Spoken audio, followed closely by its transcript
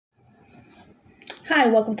Hi,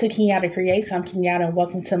 welcome to Kenyaddacreates. I'm Kenyatta and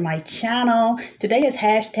welcome to my channel. Today is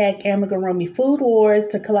hashtag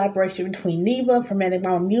amigurumifoodwars, the collaboration between Neva from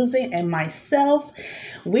Musings and myself.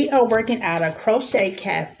 We are working at a crochet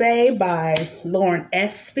cafe by Lauren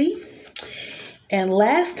Espy. And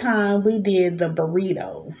last time we did the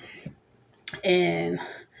burrito. And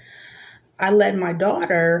I let my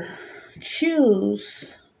daughter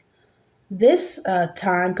choose this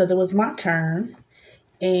time because it was my turn.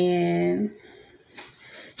 And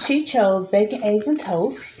she chose bacon, eggs, and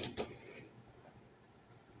toast.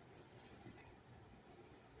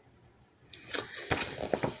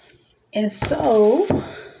 And so,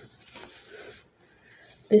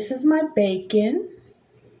 this is my bacon.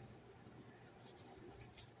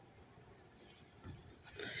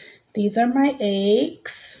 These are my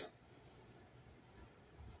eggs.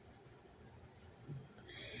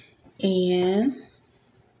 And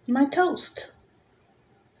my toast.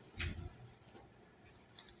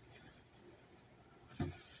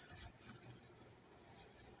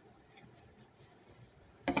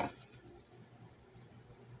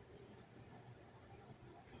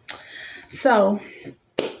 So,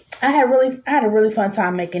 I had a really fun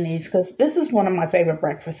time making these because this is one of my favorite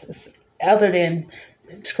breakfasts, other than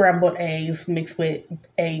scrambled eggs mixed with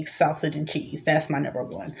eggs, sausage, and cheese. That's my number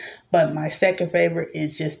one. But my second favorite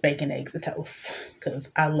is just bacon, eggs, and toast because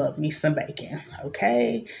I love me some bacon,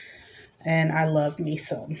 okay? And I love me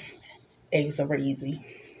some eggs over easy.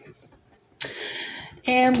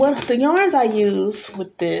 And what the yarns I used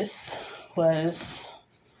with this was,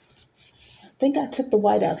 I think I took the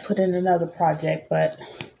white out, put in another project, but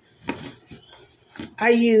I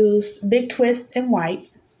used Big Twist and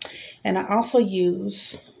white, and I also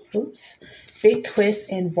use, Big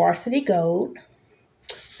Twist and Varsity Gold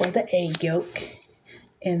for the egg yolk,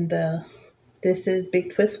 and this is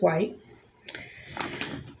Big Twist white.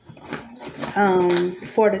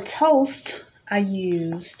 For the toast, I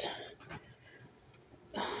used,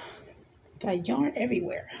 got yarn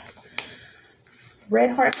everywhere,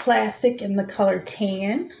 Red Heart Classic in the color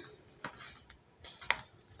tan,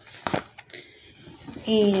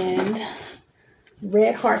 and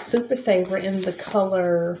Red Heart Super Saver in the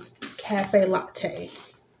color Cafe Latte.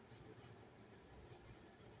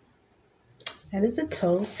 That is the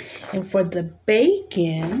toast. And for the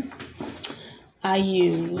bacon, I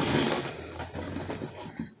use,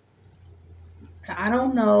 I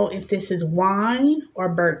don't know if this is wine or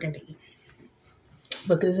burgundy,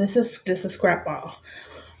 because this is scrap ball.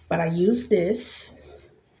 But I use this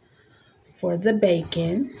for the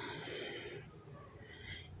bacon.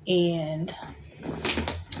 And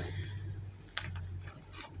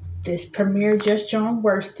this Premier Just John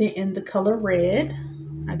Worsted in the color red.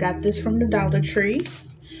 I got this from the Dollar Tree.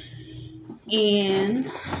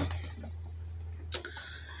 And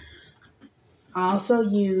I also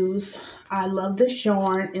use I Love This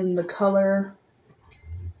Yarn in the color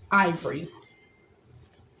ivory.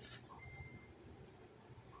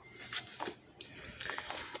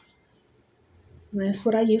 And that's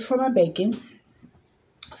what I use for my bacon.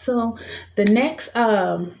 So the next,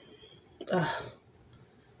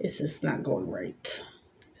 this is not going right.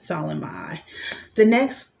 It's all in my eye. The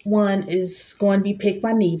next one is going to be picked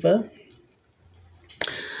by Neva.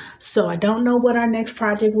 So I don't know what our next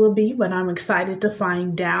project will be, but I'm excited to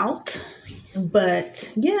find out.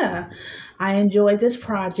 But yeah, I enjoyed this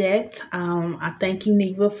project. I thank you,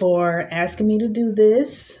 Neva, for asking me to do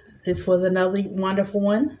this. This was another wonderful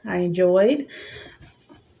one I enjoyed.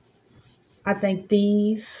 I think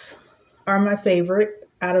these are my favorite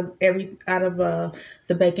out of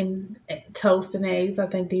the bacon, toast, and eggs. I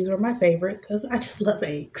think these were my favorite because I just love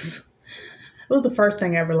eggs. It was the first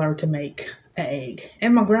thing I ever learned to make an egg.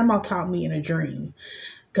 And my grandma taught me in a dream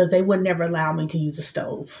because they would never allow me to use a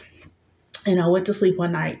stove. And I went to sleep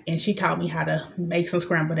one night and she taught me how to make some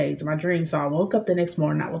scrambled eggs in my dream. So I woke up the next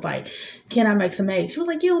morning. I was like, can I make some eggs? She was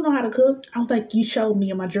like, you don't know how to cook? I was like, you showed me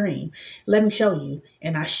in my dream. Let me show you.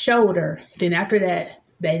 And I showed her. Then after that,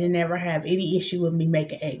 they didn't ever have any issue with me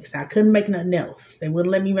making eggs. I couldn't make nothing else. They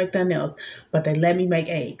wouldn't let me make nothing else, but they let me make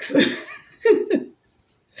eggs.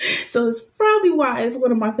 So it's probably why it's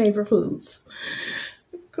one of my favorite foods.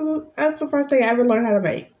 Because that's the first thing I ever learned how to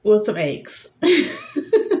make was some eggs.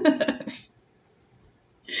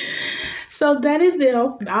 So that is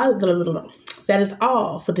that is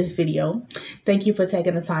all for this video. Thank you for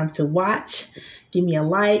taking the time to watch. Give me a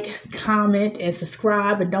like, comment, and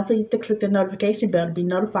subscribe. And don't forget to click the notification bell to be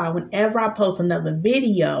notified whenever I post another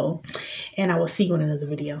video. And I will see you in another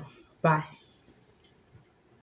video. Bye.